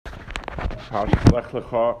Parashat Lech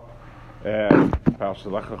Lecha.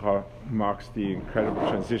 Parashat Lech Lecha marks the incredible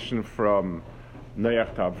transition from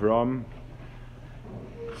Noach to Avram.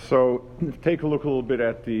 So take a look a little bit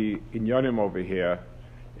at the Inyanim over here.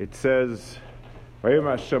 It says, "Vayom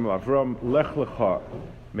Hashem Avram Lech Lecha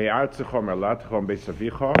me'artzecha me'latcha beis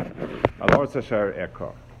avicha al ha'aretz asher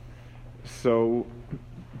eka." So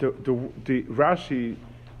the Rashi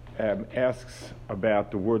asks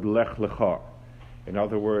about the word Lech Lecha. In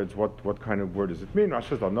other words, what kind of word does it mean? Rashi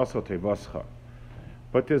says, "L'nosot tevascha."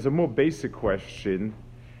 But there's a more basic question.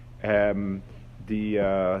 It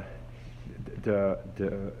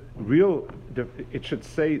should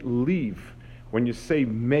say leave. When you say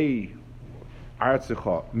me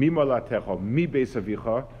artzecha, mi malatecha, mi beis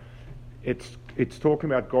avicha, it's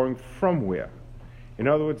talking about going from where. In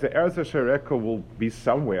other words, the Eretz Asher Eka will be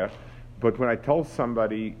somewhere, but when I tell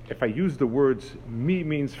somebody, if I use the words mi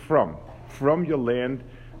means from your land,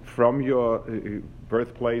 from your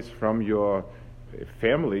birthplace, from your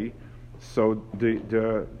family, so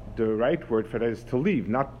the right word for that is to leave,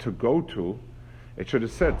 not to go to. It should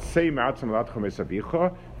have said, "Say ma'atzim latchem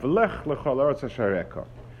esavicha, v'lech lechal aretz asher eka."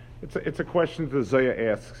 It's a question that the Zohar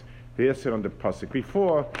asks. They asked it on the pasuk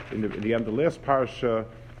before, in the end of the last parasha,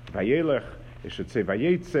 Vayelech. It should say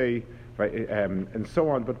Vayetze, and so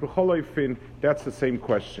on. But b'chol oifin, that's the same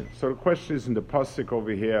question. So the question is in the pasuk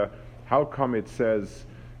over here. How come it says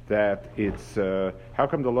that it's? How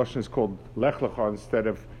come the lashon is called Lech Lecha instead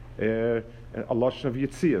of a lashon of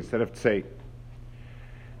Yitzia instead of Tzei?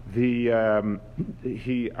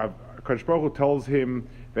 HaKadosh Baruch Hu tells him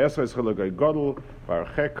that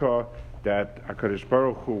HaKadosh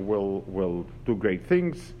Baruch Hu will do great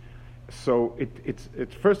things. So it's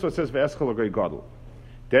first it says Ve'eschel L'Goy Gadol,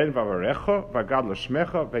 then Vavarecha V'Gad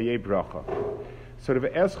L'Shmecha V'Yei Bracha. So the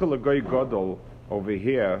Ve'eschel L'Goy Gadol over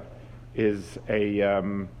here is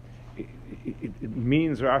it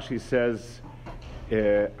means, Rashi says,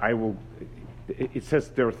 I will. It says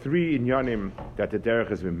there are three inyanim that the derech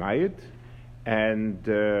has been made, and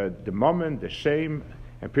the moment, the shame,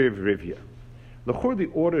 and period rivia. L'chor, the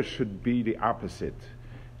order should be the opposite,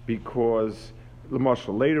 because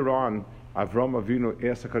l'mashal later on, Avram Avinu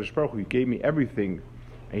asked HaKadosh Baruch Hu, "He gave me everything,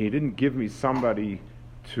 and He didn't give me somebody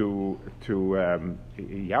to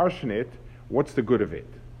yarshin it. What's the good of it?"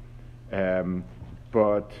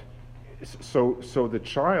 But so the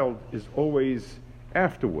child is always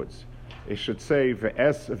afterwards. It should say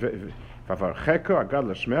v'varcheka agad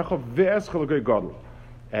l'shmecha v'eschel l'goy gadol.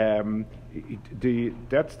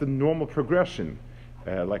 That's the normal progression.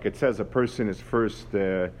 Like it says, a person is first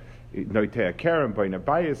noitei keren by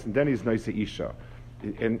nabayis, and then he's noisei isha.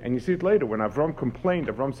 And you see it later when Avram complained.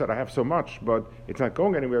 Avram said, "I have so much, but it's not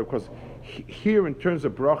going anywhere," because here, in terms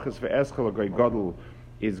of brachas, v'eschel l'goy gadol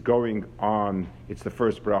is going on. It's the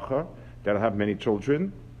first bracha that'll have many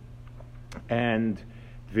children, and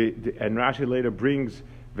Rashi later brings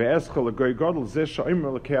ve'eschel l'goy gadol zeh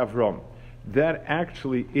sha'omer l'kei Avram. That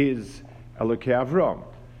actually is l'kei Avram.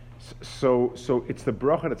 So it's the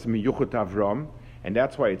bracha that's miyuchot Avram, and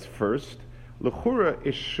that's why it's first. L'chura,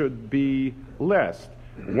 it should be last.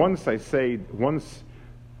 Once a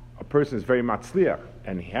person is very matzliach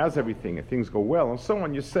and he has everything and things go well and so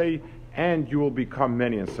on, you say, "And you will become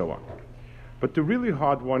many," and so on. But the really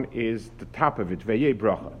hard one is the top of it, Vayei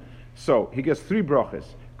Bracha. So he gets three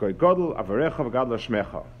brachas: Goy Gadol, Avarecha, V'Gad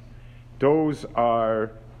L'Shmecha. Those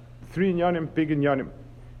are three inyanim, big inyanim.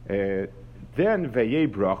 Then Vayei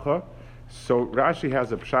Bracha. So Rashi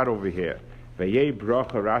has a pshat over here. Vayei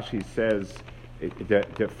Bracha. Rashi says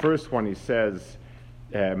the first one. He says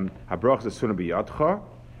Habracha Zesuna B'Yadcha,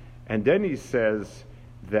 and then he says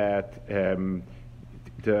that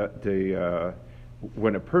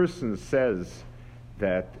when a person says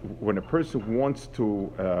that, when a person wants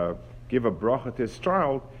to give a bracha to his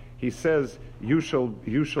child, he says, you shall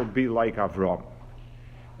be like Avram.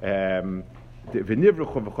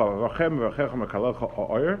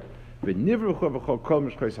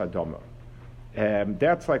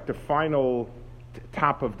 That's like the final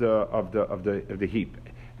top of the heap.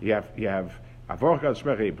 You have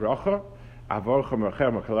bracha,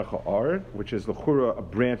 which is l'chura, a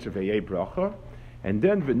branch of Vayei Bracha, and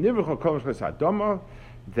then v'nivrucha kol mishchais hadama,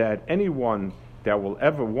 that anyone that will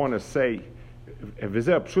ever want to say that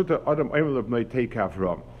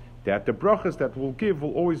the brachas that we'll give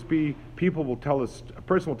will always be, a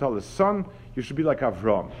person will tell his son, "You should be like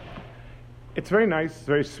Avram." It's very nice, it's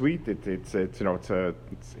very sweet. It's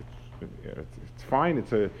fine.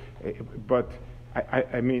 But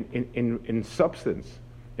I mean, in substance.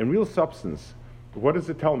 In real substance, what does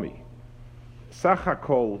it tell me?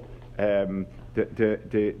 Sachakol,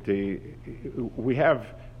 we have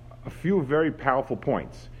a few very powerful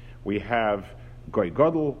points. We have Goy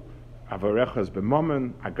Godel, Avarechas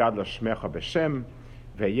b'Mammon, Agadla Shmecha b'Shem,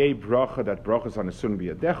 Veyei Bracha, that bracha is on a sun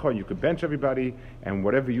b'yadecha. You could bench everybody, and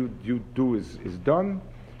whatever you do is done.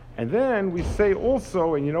 And then we say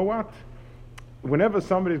also, and you know what? Whenever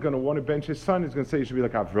somebody's going to want to bench his son, he's going to say he should be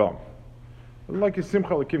like Avram. Like a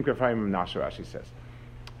Simcha L'kim Kefayim Menashe, Rashi says.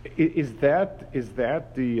 Is that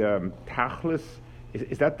the tachlis?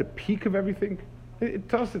 Is that the peak of everything?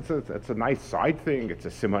 To us, it's a nice side thing. It's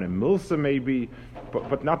a Simon and Milsa maybe,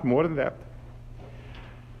 but not more than that.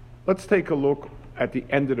 Let's take a look at the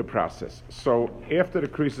end of the process. So after the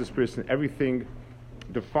Krisis Bris and everything,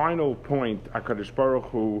 the final point, HaKadosh Baruch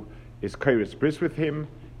Hu is Kairis Bris with him,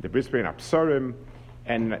 the Bris Bein Apsarim,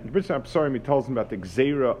 and the Bris Bein Apsarim, he tells him about the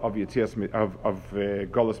Gzeira of Yetzias of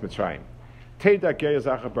Golus Mitzrayim. Teda Geir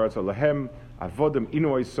Zacha Baratz Alehem, Avodem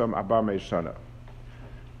Inoisam Abar Meishana.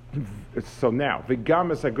 So now,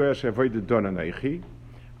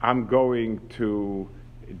 I'm going to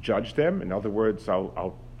judge them. In other words,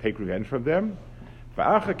 I'll take revenge from them.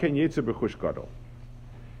 And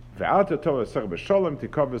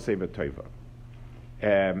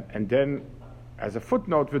then, as a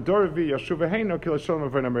footnote, so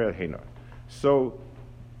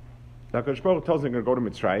HaKadosh Baruch Hu tells him to go to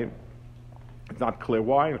Mitzrayim. It's not clear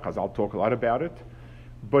why, and Chazal talk a lot about it.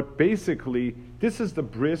 But basically, this is the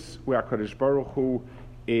bris where HaKadosh Baruch Hu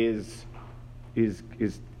is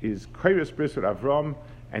Kairos bris with Avram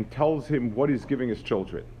and tells him what he's giving his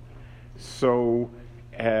children. So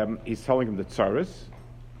he's telling him the tzaris.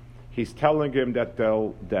 He's telling him that there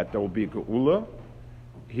will be geula.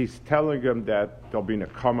 He's telling him that there'll be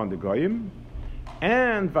nekam on the goyim,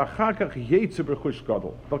 and v'achakach yetzu b'rechush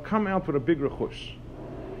gadol. They'll come out with a big rechush.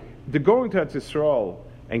 The going to Eretz Yisrael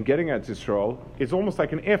and getting Eretz Yisrael is almost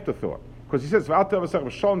like an afterthought, because he says, but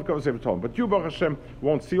you, Baruch Hashem,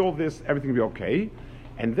 won't see all this, everything will be okay,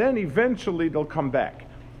 and then eventually they'll come back.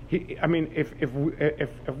 If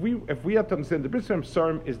we have to understand, the bris of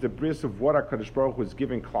Sarim is the bris of what HaKadosh Baruch Hu is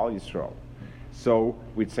giving Klal Yisrael. So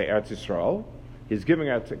we'd say Eretz Yisrael. He's giving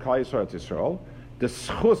Klal Yisrael Eretz Yisrael. The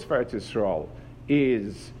schus for Eretz Yisrael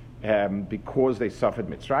is because they suffered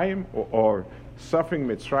Mitzrayim, or suffering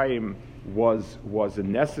Mitzrayim was a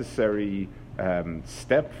necessary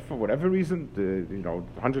step for whatever reason.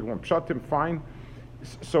 101 pshatim, fine.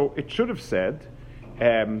 So it should have said,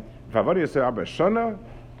 "V'avadi yaseh Abba Shana,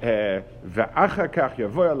 ve'achar kach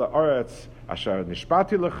yavoy la'aretz asher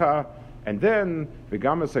nishpati lecha." And then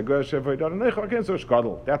v'gamas hagoy shevoy danecha again. So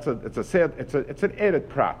shgadol. It's an added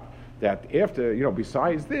prat that after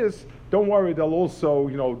besides this, don't worry, they'll also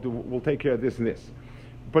we'll take care of this and this.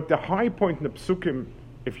 But the high point in the psukim,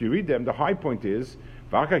 if you read them, the high point is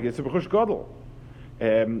v'achar yitzeh b'chush gadol.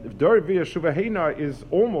 Dor v'ya shuvahena is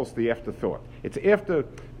almost the afterthought. It's after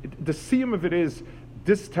the siyum of it is,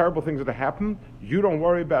 this terrible things that happen, you don't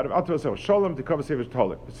worry about it. Shalom to cover Sefer.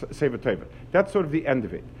 That's sort of the end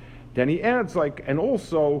of it. Then he adds and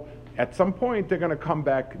also at some point they're going to come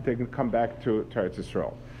back. They're going to come back to Eretz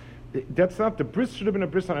Yisrael. That's not the bris. Should have been a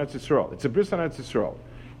bris on Eretz Yisrael. It's a bris on Eretz Yisrael,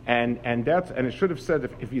 and it should have said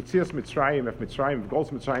if Yitzias Mitzrayim, if Golus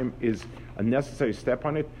Mitzrayim is a necessary step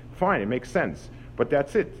on it, fine, it makes sense. But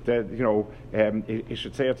that's it. That it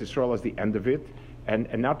should say Eretz Yisrael as the end of it,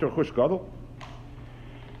 and not the Rechush Gadol.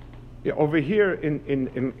 Yeah, over here in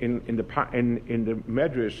the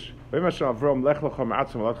Medrash,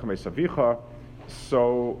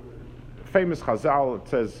 so famous Chazal, it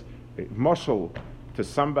says mashal to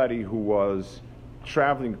somebody who was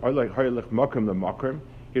traveling.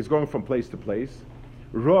 He's going from place to place.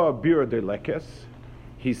 Ra bira de lekes.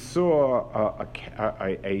 He saw a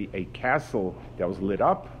castle that was lit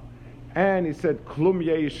up, and he said, "Klum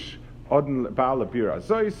yesh odin ba'al bira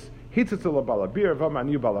zois." So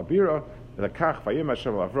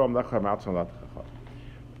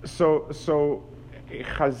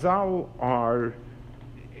Chazal are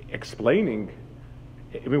explaining,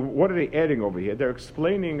 what are they adding over here? They're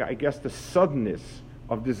explaining, I guess, the suddenness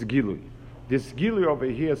of this Gilui. This Gilui over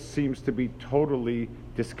here seems to be totally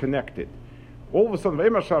disconnected. All of a sudden,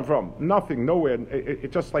 nothing, nowhere,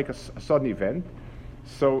 it's just like a sudden event.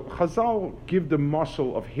 So Chazal give the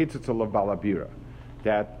mashal of Hitzitzel of Balabira,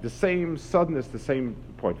 that the same suddenness, the same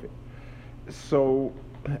point of it. So,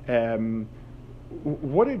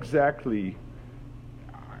 what exactly?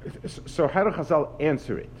 So, how do Chazal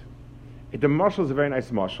answer it? The mashal is a very nice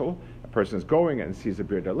mashal. A person is going and sees a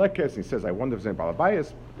beard lekes, and he says, "I wonder if there's any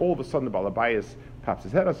balabayas." All of a sudden, the balabayas pops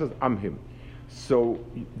his head and says, "I'm him." So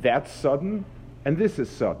that's sudden, and this is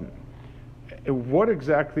sudden. What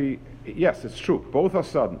exactly? Yes, it's true. Both are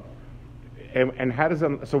sudden. And how does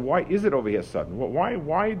so why is it over here sudden?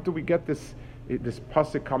 Why do we get this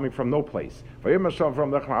pasuk coming from no place?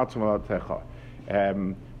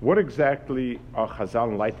 What exactly are Chazal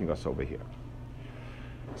enlightening us over here?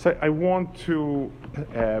 So I want to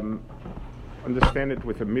understand it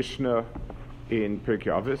with a Mishnah in Pirkei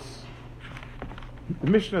Avos. The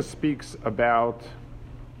Mishnah speaks about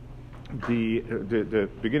the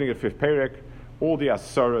beginning of 5th Perek, all the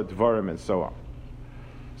Asara, Dvarim, and so on.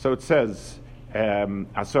 So it says, Asara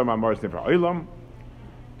Ma'amaros Nivra Olam,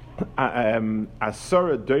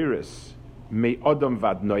 Asara Deiris Me Adam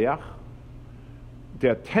Vad Noach.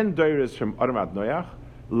 There are 10 Deiris from Adam Vad Noach.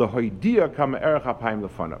 Lehoidia Kama Erech HaPayim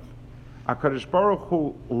Lefonav. HaKadosh Baruch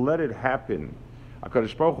Hu let it happen.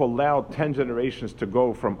 HaKadosh Baruch Hu allowed 10 generations to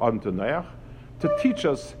go from Adam to Noach to teach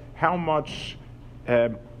us how much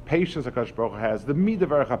patience HaKadosh Baruch Hu has. The Midah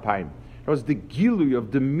of Erech HaPayim. It was the Gilui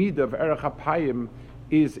of the Midah of Erech HaPayim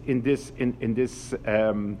is in this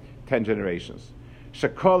 10 generations.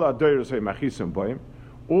 Shekala Deiros Machison Boim.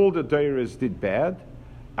 All the Deiros did bad.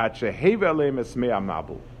 At Sheheva Aleim Esmei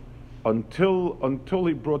Mabul. Until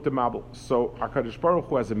he brought the Mabul. So HaKadosh Baruch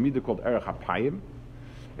Hu has a Midah called Erech HaPayim.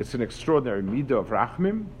 It's an extraordinary Midah of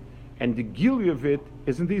Rachmim. And the Gilui of it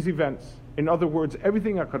is in these events. In other words,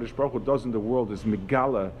 everything HaKadosh Baruch Hu does in the world is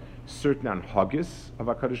Megala, certain anhagis of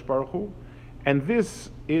HaKadosh Baruch Hu. And this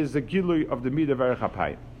is the Gilui of the Midah of Erech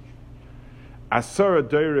HaPayim. Asara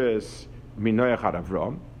Deiros Minoach ad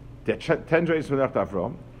Avram. The 10 generations from Noach to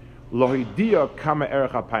Avram. Lohidia Kama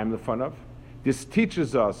Erech HaPayim Lefonav. This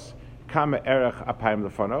teaches us Kama Erech HaPayim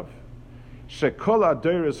Lefonav. Shekol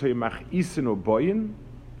HaDeiros Hu Mach'isenu Boyin.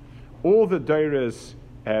 All the Deiros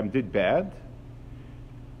did bad.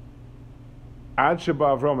 Ad Sheba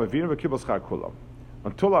Avram Avinu v'kibel schar kulam.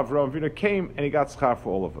 Until Avram Avinu came and he got schar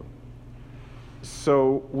for all of them.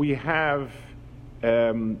 So we have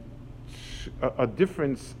a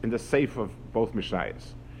difference in the seif of both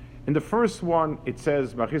Mishnayos. In the first one, it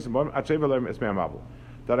says that HaKadosh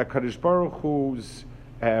Baruch Hu's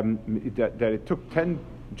that it took 10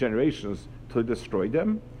 generations to destroy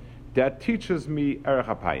them. That teaches me Erech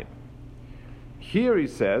HaPayim. Here he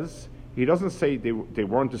says, he doesn't say they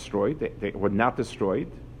weren't destroyed, they were not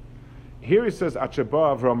destroyed. Here he says,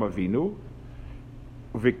 Acheba Avram Avinu,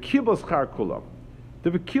 V'kibel schar kulam.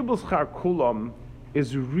 The V'kibel schar kulam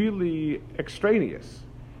is really extraneous.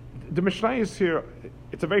 The Mishnah is here,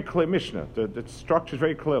 it's a very clear Mishnah. The structure is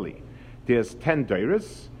very clearly. There's 10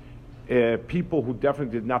 Deiros, people who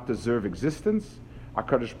definitely did not deserve existence.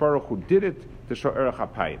 HaKadosh Baruch Hu did it to show Erech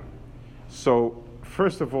HaPayim. So,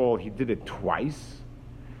 first of all, he did it twice,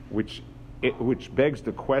 which begs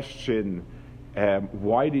the question,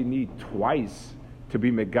 why do you need twice to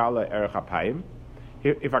be Megala Erech HaPayim?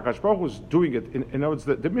 If HaKadosh Baruch Hu was doing it, in other words,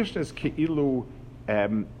 the Mishnah is Ke'ilu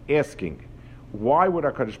asking, why would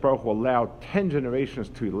HaKadosh Baruch Hu allow 10 generations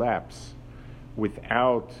to elapse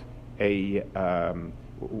without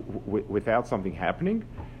without something happening?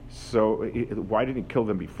 So why didn't he kill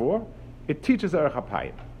them before? It teaches Erech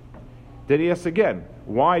HaPayim. Then he asks again,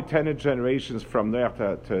 why 10 generations from Noach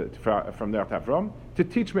to Avram? To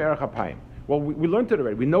teach me Erech HaPayim. Well, we learned it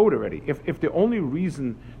already. We know it already. If the only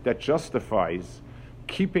reason that justifies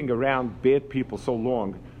keeping around bad people so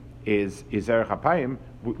long is Erech HaPayim,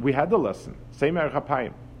 we had the lesson. Same Erech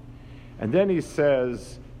HaPayim. And then he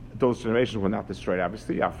says, those generations were not destroyed,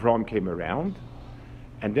 obviously. Avram came around.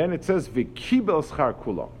 And then it says, V'kibel schar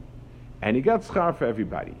kulam. And he got schar for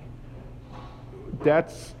everybody.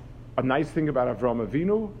 That's a nice thing about Avram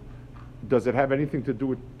Avinu. Does it have anything to do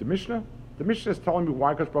with the Mishnah? The Mishnah is telling me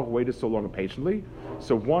why HaKadosh Baruch Hu waited so long and patiently.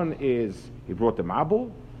 So one is, he brought the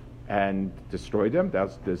Mabul and destroyed them.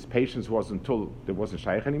 This patience was until there wasn't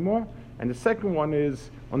Shaykh anymore. And the second one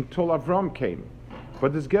is until Avram came.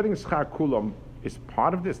 But this getting schar kulam is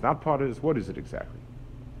part of this, not part of this. What is it exactly?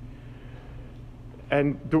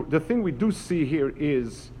 And the thing we do see here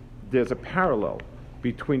is there's a parallel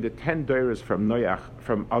between the 10 Deiros from Noach,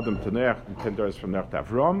 from Adam to Noach, and 10 Deiros from Noach to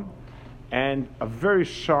Avram, and a very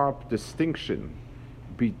sharp distinction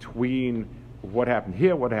between what happened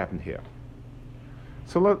here, what happened here.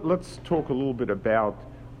 So let's talk a little bit about,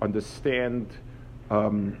 understand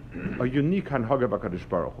a unique hanhaga of HaKadosh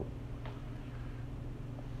Baruch Hu.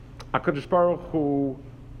 HaKadosh Baruch Hu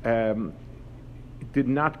did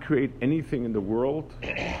not create anything in the world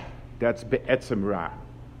that's be'etzem ra.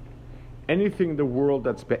 Anything in the world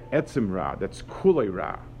that's be'etzem ra, that's kulei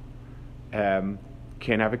ra,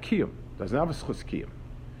 can't have a kiyum, doesn't have a schus kiyum.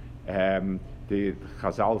 The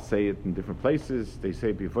Chazal say it in different places. They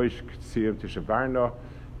say b'voish k'tziyim tishavarna,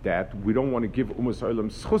 that we don't want to give umas olam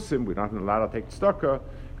schusim, we're not allowed to take tzedakah,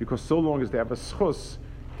 because so long as they have a schus,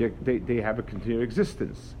 They have a continued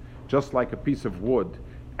existence. Just like a piece of wood,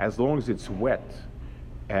 as long as it's wet,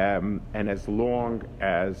 and as long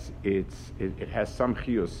as it has some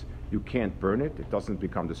chiyus, you can't burn it, it doesn't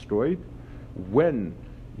become destroyed. When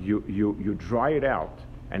you dry it out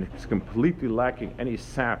and it's completely lacking any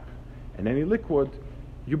sap and any liquid,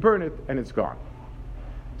 you burn it and it's gone.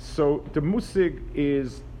 So the musig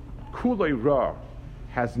is kulei ra,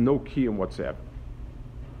 has no kiyum whatsoever.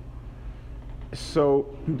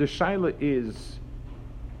 So the shaila is,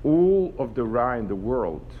 all of the ra in the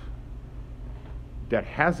world that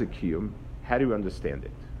has a kiyum, how do you understand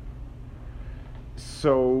it?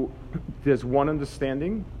 So there's one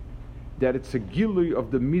understanding, that it's a gilui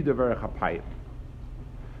of the midah v'erech hapayim.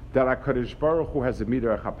 That HaKadosh Baruch Hu has a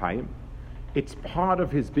midah v'erech hapayim. It's part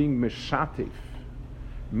of his being meshatif,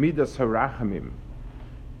 midas harachamim,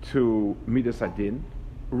 to midas adin.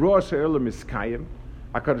 Rosh ha'olam miskayim.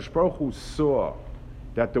 HaKadosh Baruch Hu saw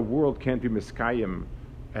that the world can't be miskayim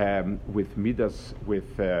with midas,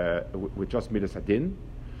 with just midas adin.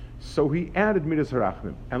 So he added midas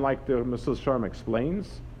harachamim. And like the Mesil Sharm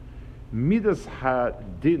explains, midas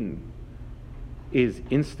hadin is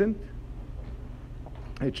instant.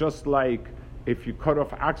 It's just like if you cut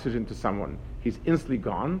off oxygen to someone, he's instantly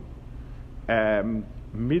gone.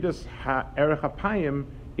 Midas ha'erech hapayim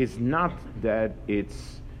is not that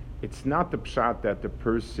it's not the pshat that the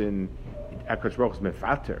person HaKadosh Baruch Hu is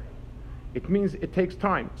mefater. It means it takes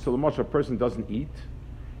time. So the much a person doesn't eat,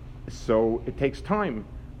 so it takes time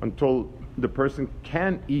until the person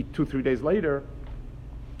can eat 2-3 days later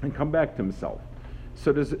and come back to himself.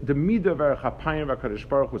 So there's the midah v'erech hapayim HaKadosh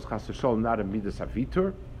Baruch Hu is chas v'sholom not a midas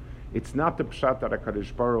havitur. It's not the pshat that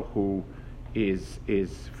HaKadosh Baruch Hu is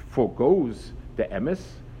forgoes the emes,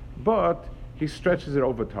 but he stretches it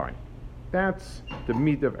over time. That's the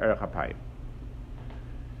midah v'erech hapayim.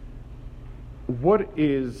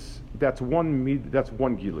 That's one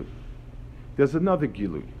gilui. There's another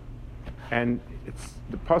gilui, and it's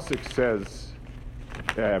the pasuk says,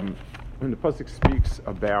 when the pasuk speaks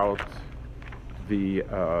about the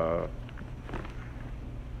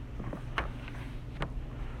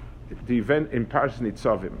event in Parashat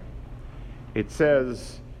Nitzavim, it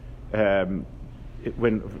says when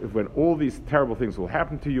all these terrible things will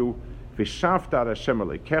happen to you, v'shavta Hashem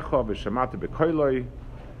alekecha v'shamata b'koiloi,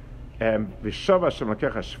 v'shava Hashem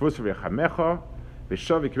alekecha shvus v'yachamecha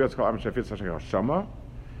v'shava v'kibetz kol am shafitz Hashem hashama.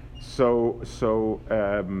 So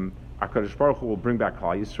HaKadosh Baruch Hu will bring back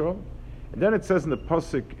Klal Yisrael. And then it says in the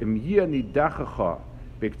pasuk, Im yia nidachacha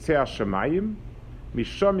b'ktzei hashamayim,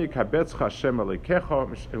 misham yikabetzcha Hashem alekecha,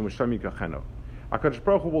 and misham yikacheno. HaKadosh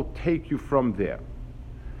Baruch Hu will take you from there.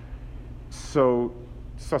 So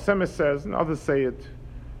Sasema says, and others say it,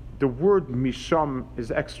 the word misham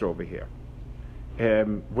is extra over here.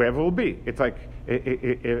 Wherever it will be. It's like,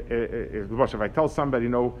 if I tell somebody,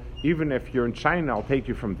 even if you're in China, I'll take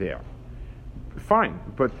you from there. Fine,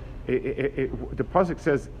 but the pasuk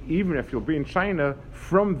says, even if you'll be in China,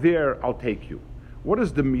 from there I'll take you. What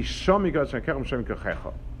is the misham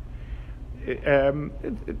yikachecha?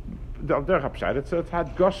 It's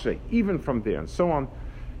hadgasha, even from there, and so on.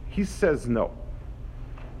 He says no.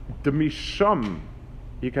 The misham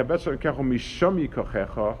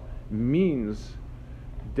yikachecha means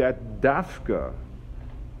that dafka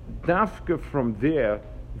from there,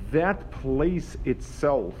 that place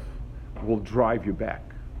itself will drive you back.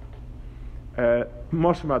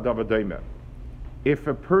 If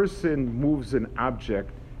a person moves an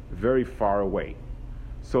object very far away,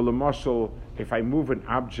 so l'mashal, if I move an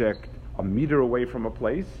object a meter away from a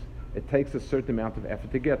place, it takes a certain amount of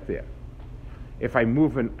effort to get there. If I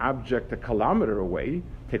move an object a kilometer away,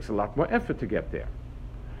 it takes a lot more effort to get there.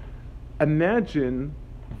 Imagine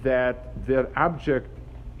that object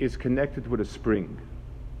is connected with a spring.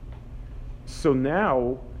 So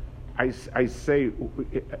now I say,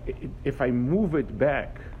 if I move it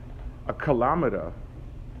back a kilometer,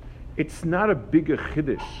 it's not a bigger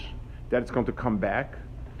chiddush that it's going to come back,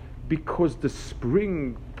 because the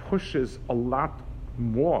spring pushes a lot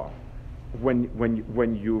more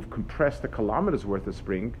when you've compressed a kilometer's worth of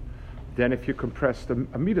spring than if you compressed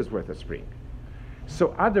a meter's worth of spring.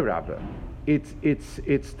 So adarabba,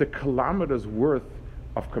 it's the kilometer's worth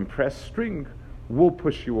of compressed string will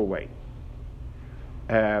push you away.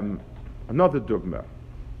 Another dogma: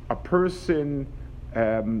 a person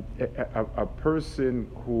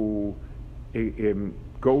who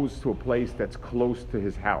goes to a place that's close to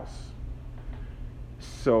his house.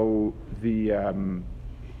 So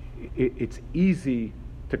it's easy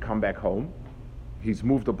to come back home. He's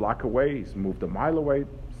moved a block away. He's moved a mile away.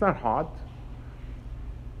 It's not hard.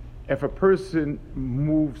 If a person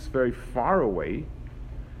moves very far away,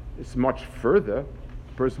 it's much further.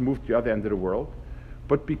 The person moved to the other end of the world.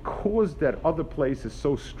 But because that other place is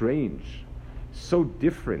so strange, so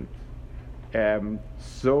different,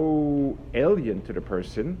 so alien to the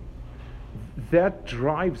person, that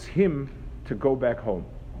drives him to go back home.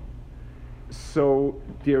 So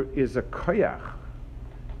there is a koyach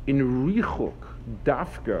in richuk,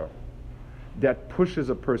 dafka, that pushes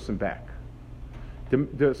a person back. The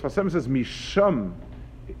Sfas Emes says, Misham,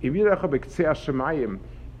 even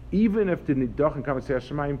if the nidachim come to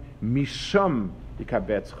Hashemayim, Misham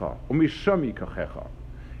yikabetzcha, or Misham yikachecha.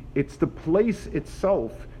 It's the place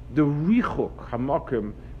itself, the richuk,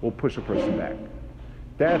 hamakim, will push a person back.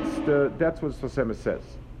 That's what Sfas Emes says.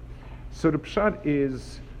 So the pshat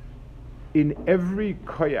is, in every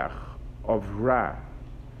koyach of Ra,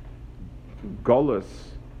 Golus,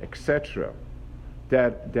 etc.,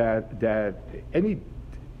 that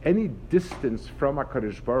any distance from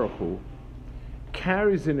HaKadosh Baruch Hu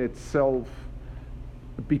carries in itself,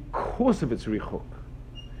 because of its richuk,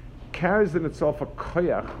 carries in itself a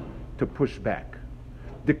koyach to push back.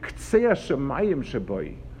 The ktsei shamayim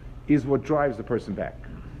shaboy is what drives the person back.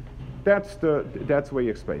 That's the way he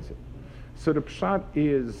explains it. So the pshat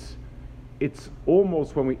is, it's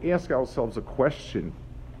almost when we ask ourselves a question,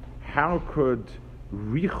 how could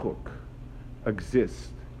richuk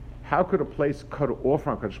exist? How could a place cut off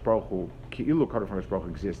from HaKadosh Baruch Hu, ki'ilu cut off from HaKadosh Baruch Hu,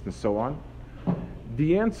 exist, and so on?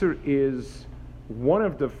 The answer is, one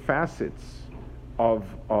of the facets of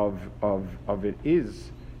it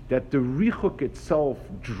is that the richuk itself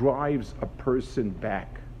drives a person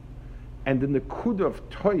back, and the nekud of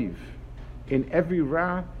toiv in every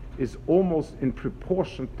ra is almost in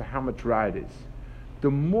proportion to how much ra it is.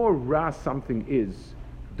 The more ra something is,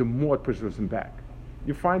 the more it pushes them back.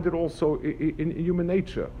 You find it also in human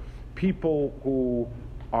nature. People who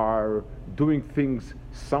are doing things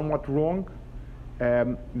somewhat wrong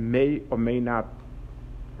may or may not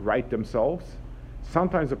right themselves.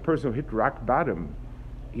 Sometimes a person who hit rock bottom,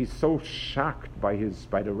 he's so shocked by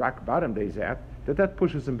the rock bottom that he's at that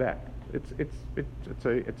pushes him back.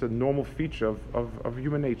 It's a normal feature of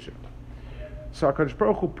human nature. So HaKadosh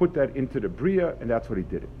Baruch Hu put that into the Bria, and that's what he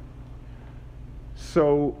did it.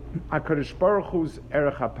 So HaKadosh Baruch Hu's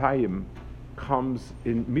Erech HaPayim comes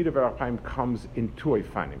in, Midah Erech HaPayim comes in two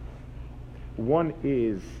Eifanim. One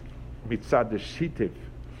is Mitzad the Shitiv,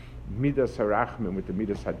 Midas HaRachmim with the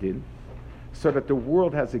Midas Hadin, so that the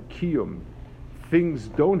world has a kiyum. Things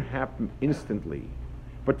don't happen instantly,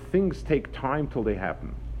 but things take time till they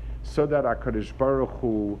happen. So that HaKadosh Baruch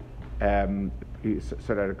Hu,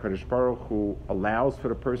 allows for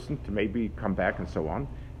the person to maybe come back and so on.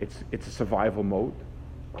 It's a survival mode.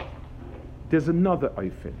 There's another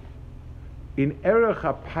Eifin. In Erech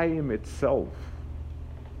HaPayim itself,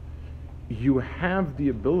 you have the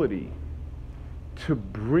ability to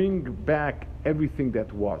bring back everything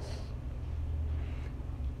that was.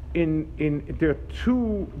 There were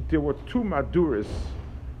two Maduras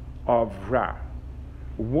of Ra.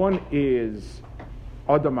 One is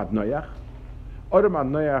Adam ad Noach. Adam ad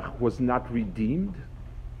Noach was not redeemed,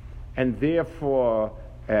 and therefore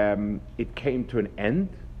it came to an end.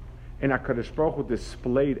 And HaKadosh Baruch Hu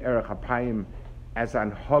displayed Erech HaPayim as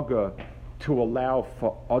an haga to allow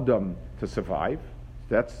for Adam to survive.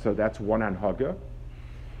 That's one anhaga.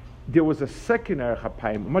 There was a second Erech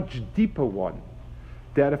HaPayim, a much deeper one,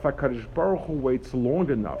 that if HaKadosh Baruch Hu waits long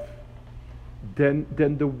enough, then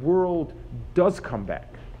the world does come back.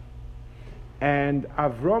 And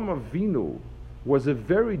Avram Avinu was a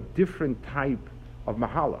very different type of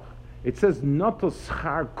mahalach. It says Notel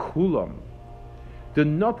Schar Kulam. The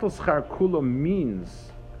Notel Schar Kulam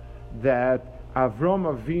means that Avram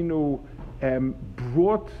Avinu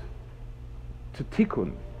brought to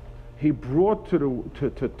Tikkun, he brought to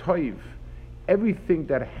Toiv everything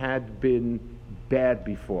that had been bad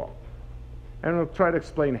before. And I'll try to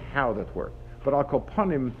explain how that worked. But I'll call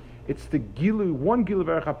upon him, it's the Gilu, one Gilu of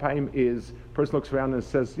Erech HaPayim is, person looks around and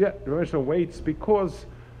says, yeah, the Rebbe waits because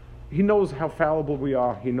he knows how fallible we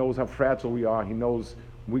are, he knows how fragile we are, he knows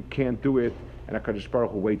we can't do it, and HaKadosh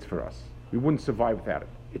Baruch Hu waits for us. We wouldn't survive without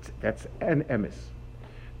it. That's an emes.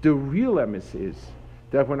 The real emes is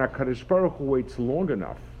that when HaKadosh Baruch Hu waits long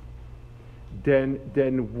enough, then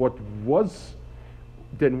what was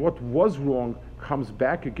wrong comes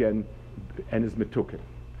back again and is metuken.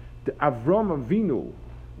 The Avram Avinu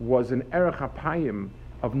was an Erech HaPayim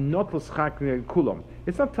of Notel Schar Kulam.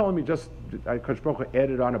 It's not telling me just HaKadosh Baruch Hu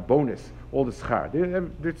added on a bonus, all the schar.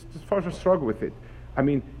 There's as far as a struggle with it. I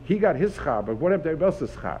mean, he got his schar, but what everybody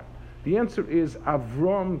else's schar? The answer is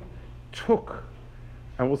Avram took,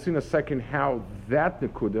 and we'll see in a second how that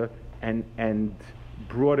nekuda and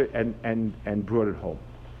brought it and brought it home.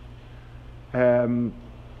 Um,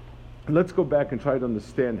 let's go back and try to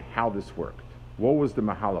understand how this worked. What was the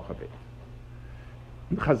mahalach of it?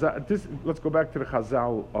 Let's go back to the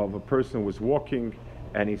Chazal of a person who was walking,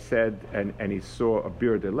 and he said, and he saw a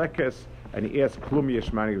bir de lekes, and he asked, "Klum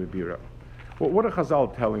yesh mani b'bira." Well, what are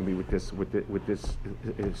Chazal telling me with this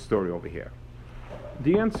story over here?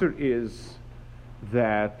 The answer is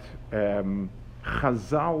that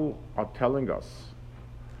Chazal are telling us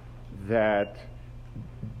that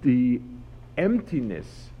the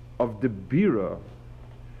emptiness of the bira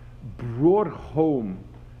brought home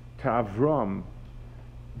to Avram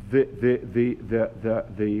the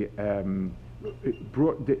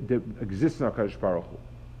existence of Kadosh Baruch Hu.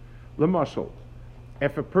 L'mashal,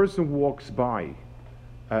 if a person walks by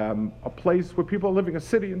a place where people are living, a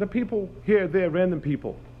city, and the people here, there, random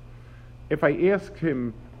people, if I ask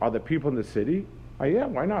him, are there people in the city? Yeah,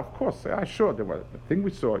 why not? Of course. Yeah, sure. There was the thing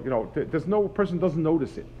we saw. There's no person doesn't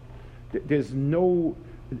notice it. There's no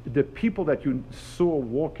the people that you saw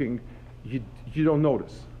walking, you don't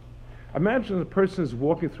notice. Imagine a person is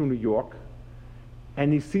walking through New York,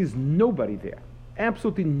 and he sees nobody there,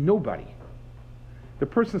 absolutely nobody. The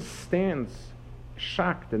person stands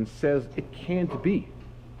shocked and says, "It can't be."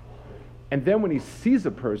 And then when he sees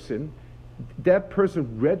a person, that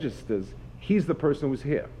person registers, he's the person who's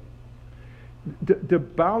here. The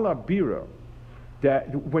Bala Bira,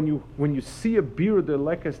 that when you see a Bira de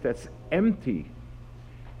Lekes that's empty,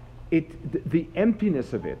 the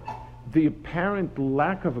emptiness of it, the apparent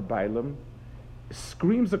lack of a Bailam,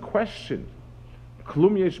 screams a question.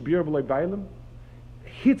 Klum yesh bir v'lo Bailam?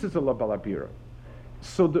 Hitzes ala Bala Bira.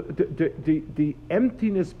 So the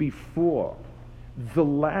emptiness before, the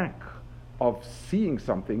lack of seeing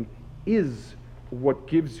something, is what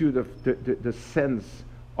gives you the sense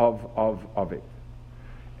of it.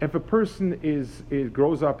 If a person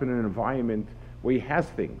grows up in an environment where he has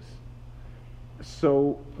things,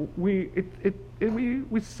 so we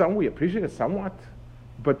appreciate it somewhat,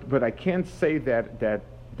 but I can't say that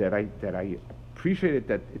I appreciate it,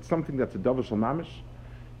 that it's something that's a davar shel mamish.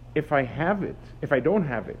 If I have it, if I don't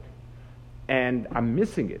have it, and I'm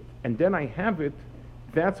missing it, and then I have it,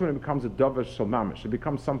 that's when it becomes a davar shel mamish. It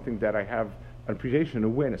becomes something that I have an appreciation and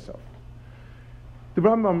awareness of. The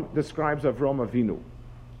Rambam describes Avram Avinu,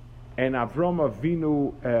 and Avram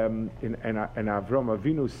Avinu and Avram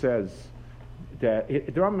Avinu says that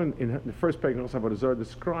the Rambam in the first paragraph of Avodah Zarah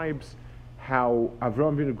describes how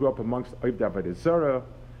Avram Avinu grew up amongst Oivdei Avodah Zarah,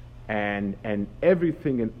 and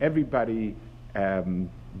everything and everybody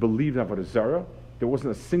believed in Avodah Zarah. There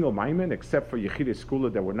wasn't a single Maimon except for Yechidei Skula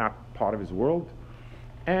that were not part of his world.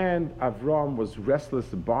 And Avram was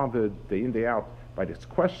restless and bothered day in, day out by this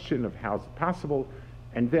question of how is it possible,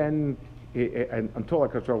 and then until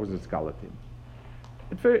HaKadosh was a skeleton.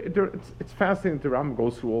 It's fascinating that the Rambam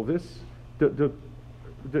goes through all this. The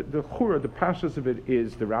chura, the pashas of it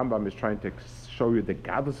is the Rambam is trying to show you the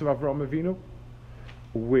godless of Avram Avinu,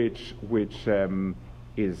 which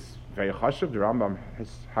is very chashuv. The Rambam has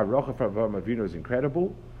haracha for Avram Avinu is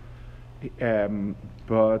incredible,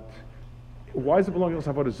 but why is it belonging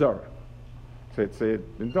to Avodah Zarah? So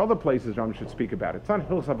in other places Rambam should speak about it. It's not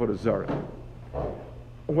Hilchos Avodah Zarah.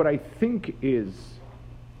 What I think is,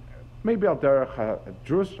 maybe al derech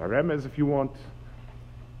drush, a remez if you want,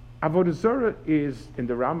 Avodah Zarah is, in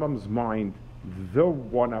the Rambam's mind, the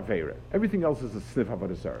one Aveira. Everything else is a sniff of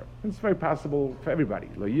Avodah Zarah. It's very possible for everybody.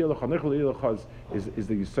 Lo yilach, lo yilach is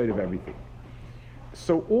the yesod of everything.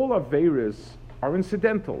 So all Aveiras are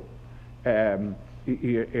incidental. They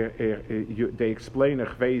explain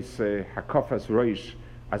Echveis Hakafas Roish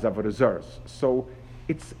as Avodah Zarah. So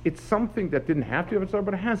it's something that didn't have to be Avodah Zarah,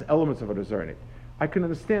 but it has elements of Avodah Zarah in it. I can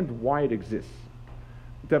understand why it exists.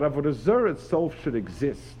 That Avodah Zarah itself should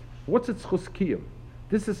exist. What's its chus kiyum?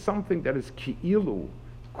 This is something that is ki'ilu,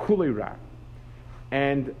 kulei ra.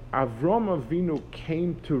 And Avram Avinu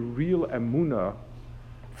came to real emunah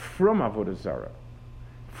from Avodah Zarah,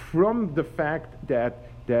 from the fact that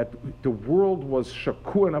the world was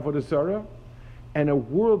shakur in Avodah Zarah, and a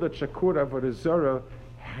world that shakur in Avodah Zarah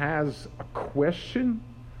has a question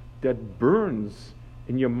that burns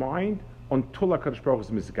in your mind until HaKadosh Baruch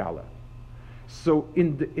Hu is mizgala. So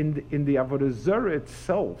in the Avodah Zarah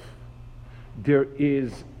itself, there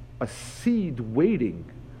is a seed waiting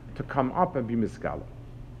to come up and be mizgala.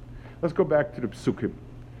 Let's go back to the psukim.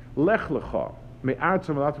 Lech lecha me'aretz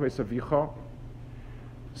ha'melat me'esavicha.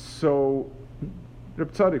 So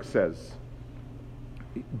Reb Tzadok says,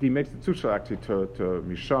 he makes the tzushal actually to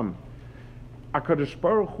Misham. HaKadosh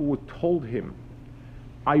Baruch Hu told him,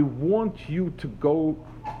 I want you to go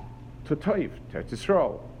to Toiv, to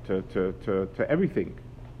Yisrael, to everything.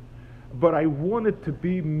 but I want it to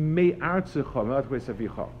be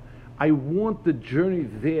me'artzecha. I want the journey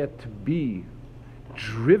there to be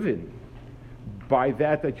driven by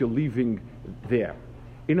that you're leaving there.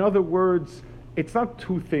 In other words, it's not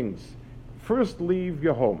two things. First, leave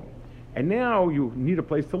your home, and now you need a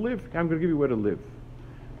place to live. I'm going to give you where to live.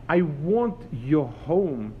 I want your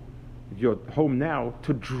home now,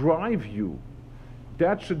 to drive you.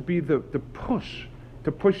 That should be the push,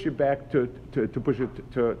 to push you back to push you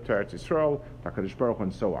to Eretz Yisrael, HaKadosh Baruch Hu,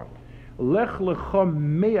 and so on. Lech lecha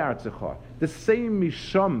me'artzecha. The same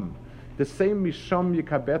misham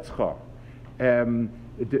yikabetzcha.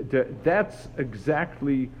 That's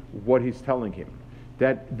exactly what he's telling him.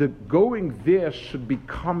 That the going there should be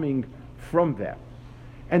coming from that.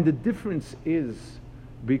 And the difference is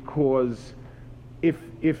because if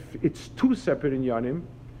it's two separate inyanim,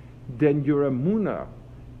 then your emunah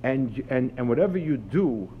and whatever you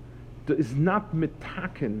do is not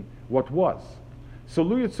mitaken what was. So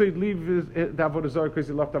Lu Yitzhak leave the Avodah Zarah because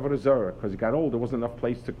he left Avodah Zarah because he got old. There wasn't enough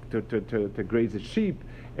place to graze his sheep.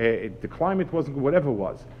 The climate wasn't good, whatever it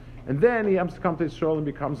was. And then he has to come to Israel and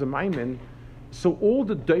becomes a maimin. So all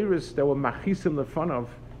the deiros that were machisim in front of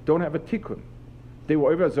don't have a tikkun. They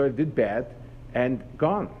were over Zarah, did bad, and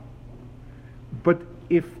gone. But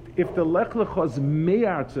if the lech lecha is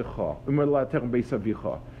me'artzecha,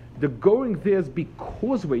 the going there is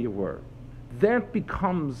because where you were, that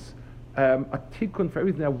becomes a tikkun for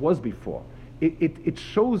everything that was before. It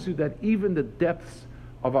shows you that even the depths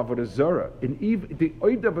of Avodah Zarah, and even the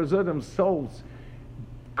Oid Avodah Zarah themselves,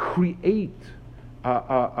 create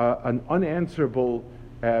an unanswerable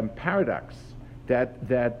paradox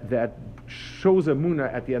that shows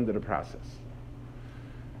emunah at the end of the process.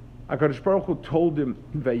 HaKadosh Baruch Hu told him,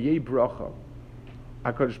 Vayei bracha.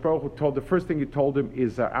 HaKadosh Baruch Hu told, the first thing he told him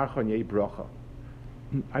is, Achon yei bracha.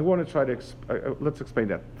 I want to try to, let's explain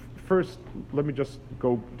that. First, let me just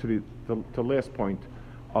go to the last point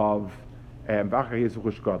of V'achar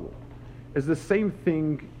Yezuch Gadol. It's the same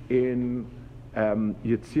thing in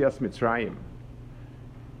Yetzias Mitzrayim.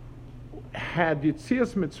 Had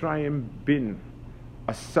Yetzias Mitzrayim been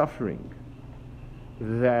a suffering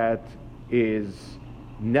that is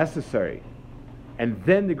necessary, and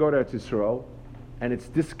then they go to Eretz Yisrael, and it's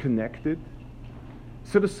disconnected,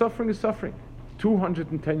 so the suffering is suffering.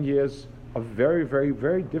 210 years of very, very,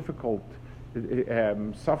 very difficult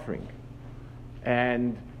suffering.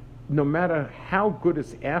 And no matter how good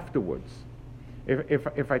it's afterwards,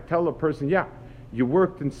 if I tell a person, yeah, you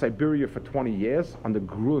worked in Siberia for 20 years under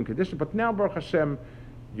grueling conditions, but now, Baruch Hashem,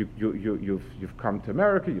 you've come to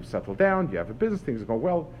America, you've settled down, you have a business, things are going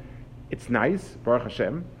well. It's nice, Baruch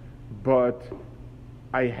Hashem, but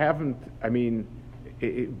I haven't,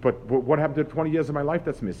 but what happened to 20 years of my life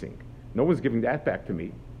that's missing? No one's giving that back to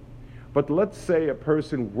me. But let's say a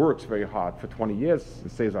person works very hard for 20 years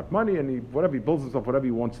and saves up money and he builds himself whatever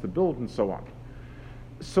he wants to build and so on.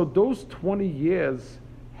 So those 20 years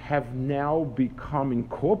have now become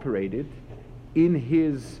incorporated in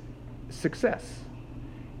his success.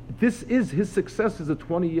 This is his success, is the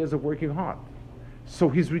 20 years of working hard. So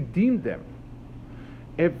he's redeemed them.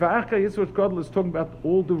 If V'achar Yezuch Gadol is talking about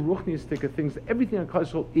all the ruchnistic things, everything on Klal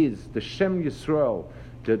Yisrael is the Shem Yisrael,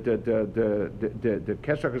 the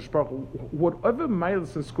Kesher HaKadosh Baruch Hu, whatever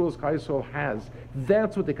miles and schools Klal Yisrael has,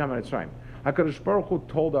 that's what they come out of Mitzrayim. HaKadosh Baruch Hu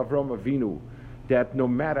told Avram Avinu that no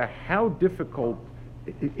matter how difficult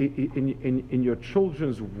in your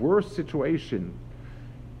children's worst situation,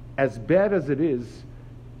 as bad as it is,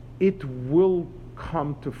 it will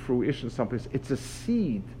come to fruition someplace. It's a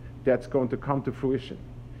seed that's going to come to fruition.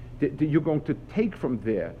 You're going to take from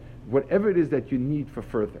there whatever it is that you need for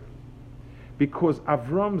further. Because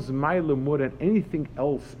Avram's Maila more than anything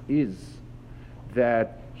else is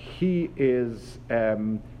that he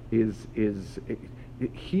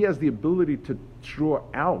he has the ability to draw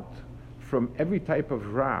out from every type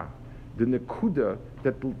of Ra the Nekuda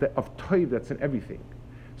of Toiv that's in everything.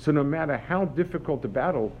 So no matter how difficult the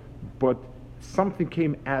battle, but something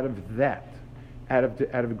came out of that. Out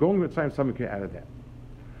of going with time, something came out of that.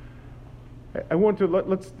 I want to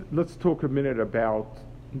let's talk a minute about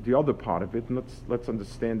the other part of it, and let's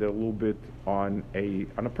understand it a little bit on a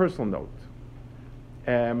personal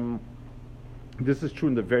note. This is true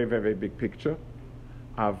in the very, very, very big picture.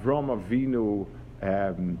 Avram Avinu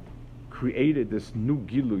created this new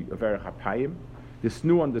gilui of Erech HaPayim, this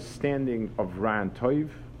new understanding of Ra and Toiv.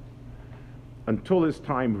 Until his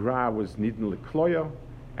time, Ra was nidin lekloya,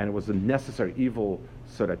 and it was a necessary evil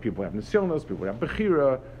so that people have nisilnos, people have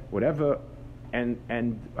bechira, whatever. And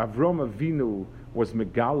Avram Avinu was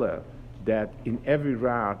megala that in every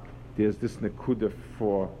Ra there's this nekuda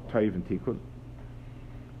for Toiv and Tikkun.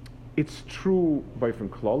 It's true by from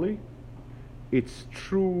Klali. It's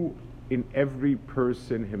true in every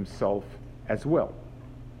person himself as well.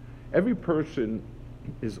 Every person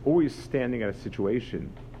is always standing at a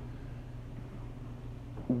situation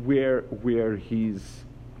where he's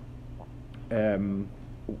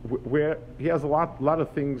where he has a lot of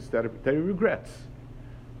things that he regrets.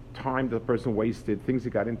 Time that the person wasted, things he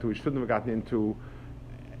got into he shouldn't have gotten into,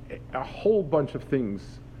 a whole bunch of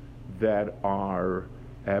things that are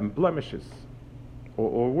blemishes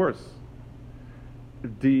or worse.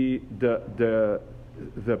 The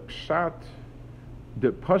pshat,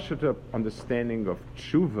 the pashut understanding of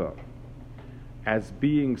tshuva as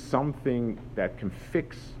being something that can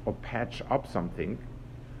fix or patch up something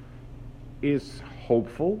is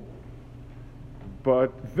hopeful,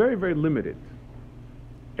 but very, very limited.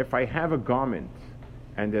 If I have a garment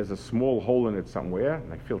and there's a small hole in it somewhere,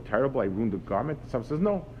 and I feel terrible, I ruined the garment, someone says,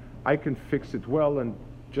 no, I can fix it well and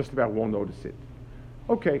just about won't notice it.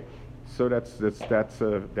 Okay, so it's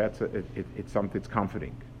something that's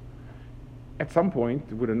comforting. At some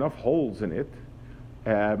point, with enough holes in it,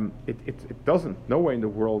 it doesn't, nowhere in the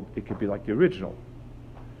world it could be like the original.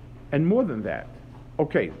 And more than that,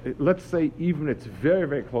 okay, let's say even it's very,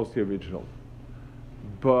 very close to the original,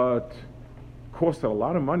 but costed a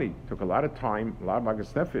lot of money, took a lot of time, a lot of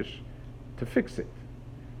magas nefesh to fix it.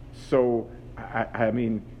 So, I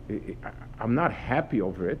mean, I'm not happy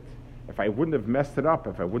over it. If I wouldn't have messed it up,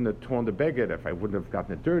 if I wouldn't have torn the beged, if I wouldn't have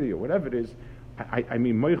gotten it dirty or whatever it is, I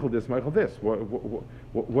mean, Michael this.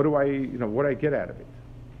 What do I get out of it?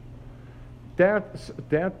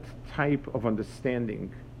 That type of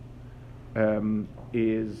understanding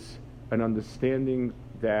is an understanding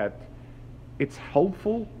that it's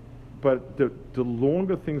helpful, but the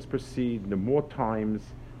longer things proceed, the more times,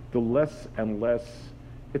 the less and less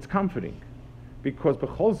it's comforting. Because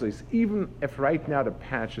b'cholzis, even if right now the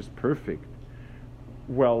patch is perfect,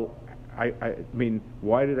 well, I mean,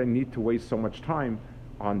 why did I need to waste so much time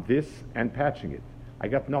on this and patching it? I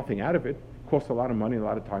got nothing out of it. Cost a lot of money, a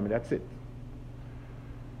lot of time, and that's it.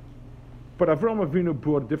 But Avraham Avinu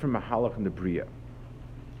brought a different mahalach in the Bria.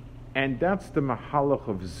 And that's the mahalach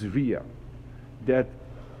of Zriya. That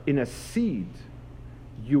in a seed,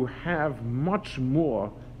 you have much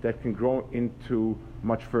more that can grow into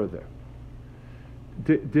much further.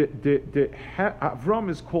 Avram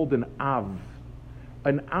is called an Av.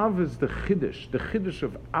 An Av is the Chiddush. The Chiddush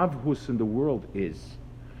of Avhus in the world is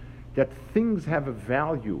that things have a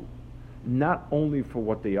value not only for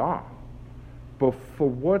what they are, but for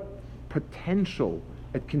what potential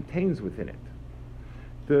it contains within it.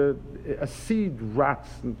 A seed rots,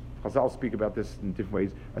 and Chazal speak about this in different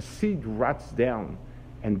ways, a seed rots down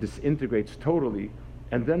and disintegrates totally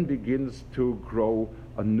and then begins to grow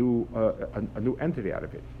a new entity out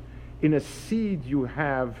of it. In a seed you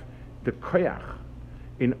have the koyach.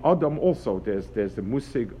 In Adam also there's the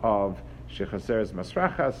musig of shechaseres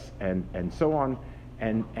masrachas and so on,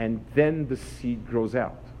 and then the seed grows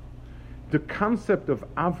out. The concept of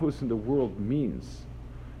avos in the world means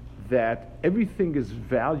that everything is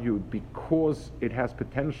valued because it has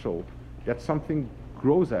potential, that something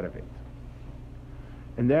grows out of it.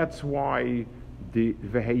 And that's why the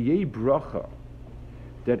veheyeh bracha,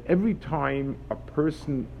 that every time a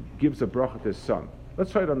person gives a bracha to his son,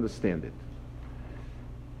 let's try to understand it.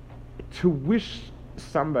 To wish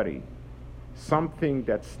somebody something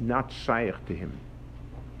that's not shaykh to him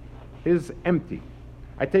is empty.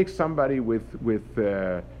 I take somebody with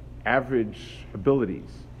average abilities,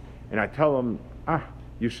 and I tell him, I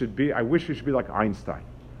wish you should be like Einstein.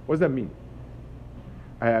 What does that mean?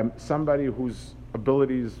 Somebody whose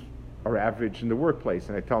abilities are average in the workplace,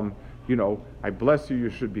 and I tell him, I bless you,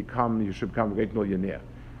 you should become a great millionaire.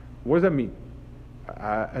 What does that mean?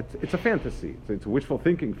 It's a fantasy. It's wishful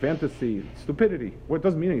thinking, fantasy, stupidity. Well, it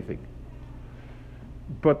doesn't mean anything.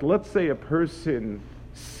 But let's say a person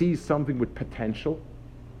sees something with potential,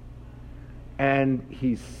 and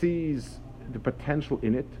he sees the potential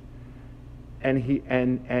in it, and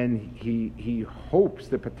he hopes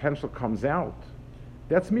the potential comes out.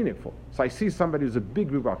 That's meaningful. So I see somebody who's a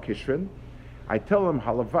big Ruba Kishrin, I tell him,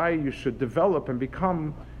 halavai, you should develop and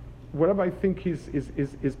become whatever I think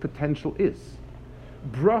his potential is.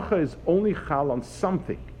 Bracha is only chal on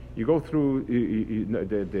something. You go through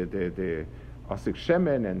the Asik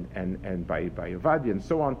Shemen and by Yavadi and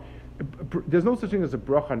so on. There's no such thing as a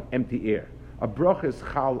bracha on empty air. A bracha is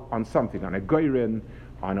chal on something, on a goyren,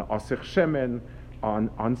 on a Asik Shemen,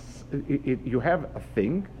 you have a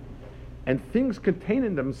thing, and things contain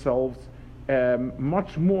in themselves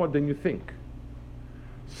much more than you think.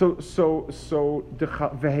 So the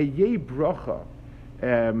veheyeh bracha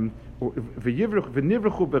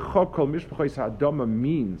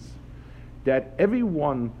means that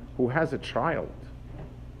everyone who has a child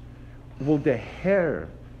will deher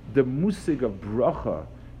the musig of bracha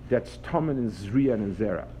that's Taman and Zriya and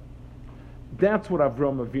Zera. That's what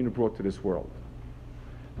Avram Avinu brought to this world.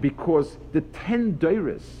 Because the 10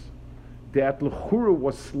 dairas that L'chura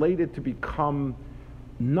was slated to become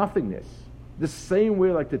nothingness, the same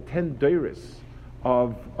way like the 10 dairas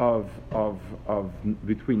of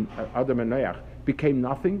between Adam and Noach became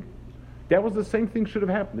nothing, that was the same thing should have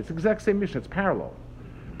happened. It's the exact same mission, it's parallel.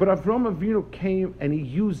 But Avram Avinu came and he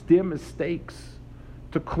used their mistakes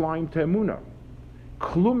to climb to Emunah.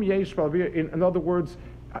 Klum yesh b'alvir, in other words,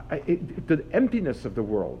 the emptiness of the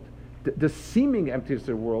world, the seeming emptiness of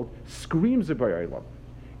the world screams about Eilam.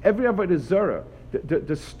 Every Avodah Zarah,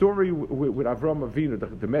 the story with Avram Avinu,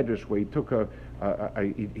 the Medrash, where he took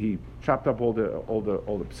he chopped up all the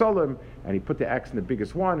psalim and he put the axe in the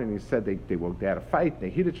biggest one, and he said they had a fight, they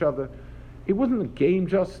hit each other. It wasn't a game,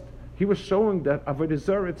 just he was showing that Avodah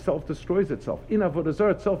Zarah itself destroys itself. In Avodah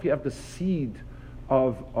Zarah itself, you have the seed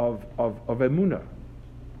of Emunah.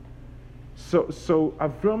 So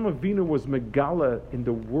Avram Avinu was Megala in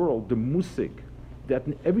the world, the musig, that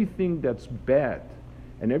in everything that's bad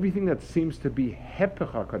and everything that seems to be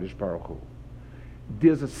Hepech HaKadosh Baruch Hu,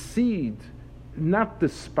 there's a seed, not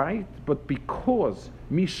despite, but because,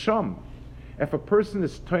 Misham. If a person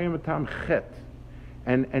is Toyem Tam Chet,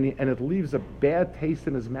 and it leaves a bad taste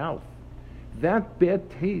in his mouth, that bad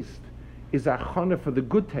taste is a chana for the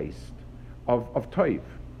good taste of Toiv.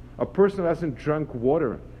 A person who hasn't drunk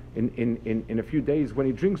water in a few days, when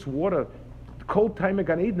he drinks water, cold time of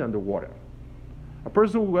Gan Eden underwater. A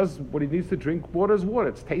person who has what he needs to drink, water is water.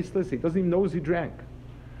 It's tasteless. He doesn't even know he drank.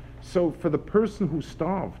 So for the person who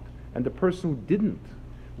starved and the person who didn't,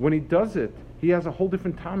 when he does it, he has a whole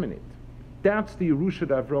different time in it. That's the Yerusha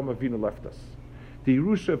that Avraham Avinu left us. The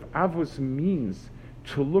Yerusha of Avos means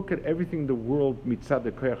to look at everything in the world mitzad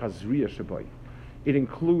koyach hazriya shabai. It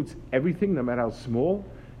includes everything, no matter how small,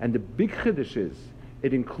 and the big chiddush is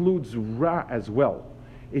it includes Ra as well.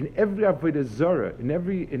 In every Avodah Zarah, in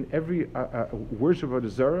every worship of Avodah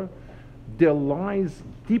Zarah, there lies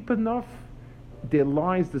deep enough, there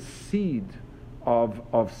lies the seed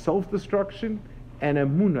of self-destruction and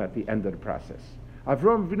emunah at the end of the process.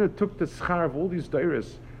 Avraham Avinu took the schar of all these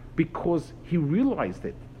dairas because he realized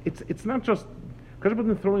it. It's not just, because he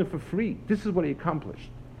wasn't throwing it for free. This is what he accomplished.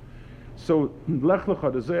 So Lech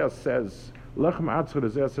Lecha, the Zohar says, Lech Ma'atzcha, the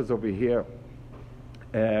Zohar says over here,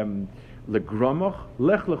 Legramach,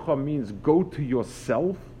 Lech Lecha means go to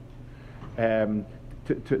yourself, to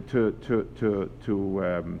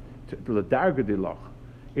Ledarga Dilach.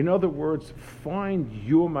 In other words, find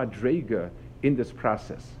your madrega in this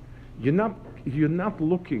process. You're not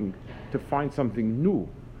looking to find something new.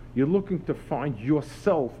 You're looking to find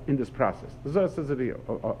yourself in this process. The Zohar says it here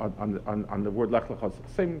on the word Lech Lecha,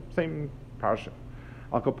 same parsha.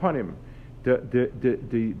 Al Kapanim, the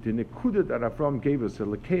nekuda that Avram gave us, the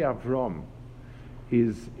Lekei Avram,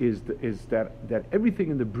 is that everything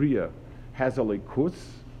in the Bria has a lekus,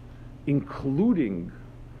 including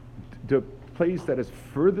the place that is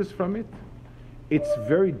furthest from it. It's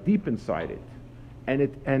very deep inside it, and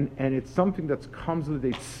it's something that comes with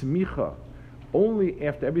a smicha only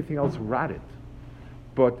after everything else rotted.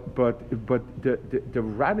 But the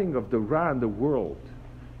rotting of the Ra in the world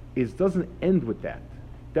doesn't end with that.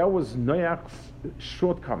 That was Noach's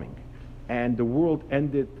shortcoming, and the world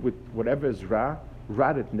ended with whatever is Ra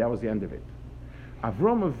rotted, and that was the end of it.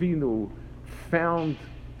 Avram Avinu found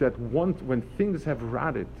that when things have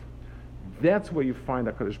rotted, that's where you find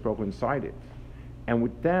HaKadosh Baruch Hu inside it. And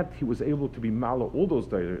with that, he was able to be malo all those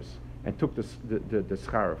dairas and took the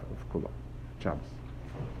schar of Kula. Shabbos.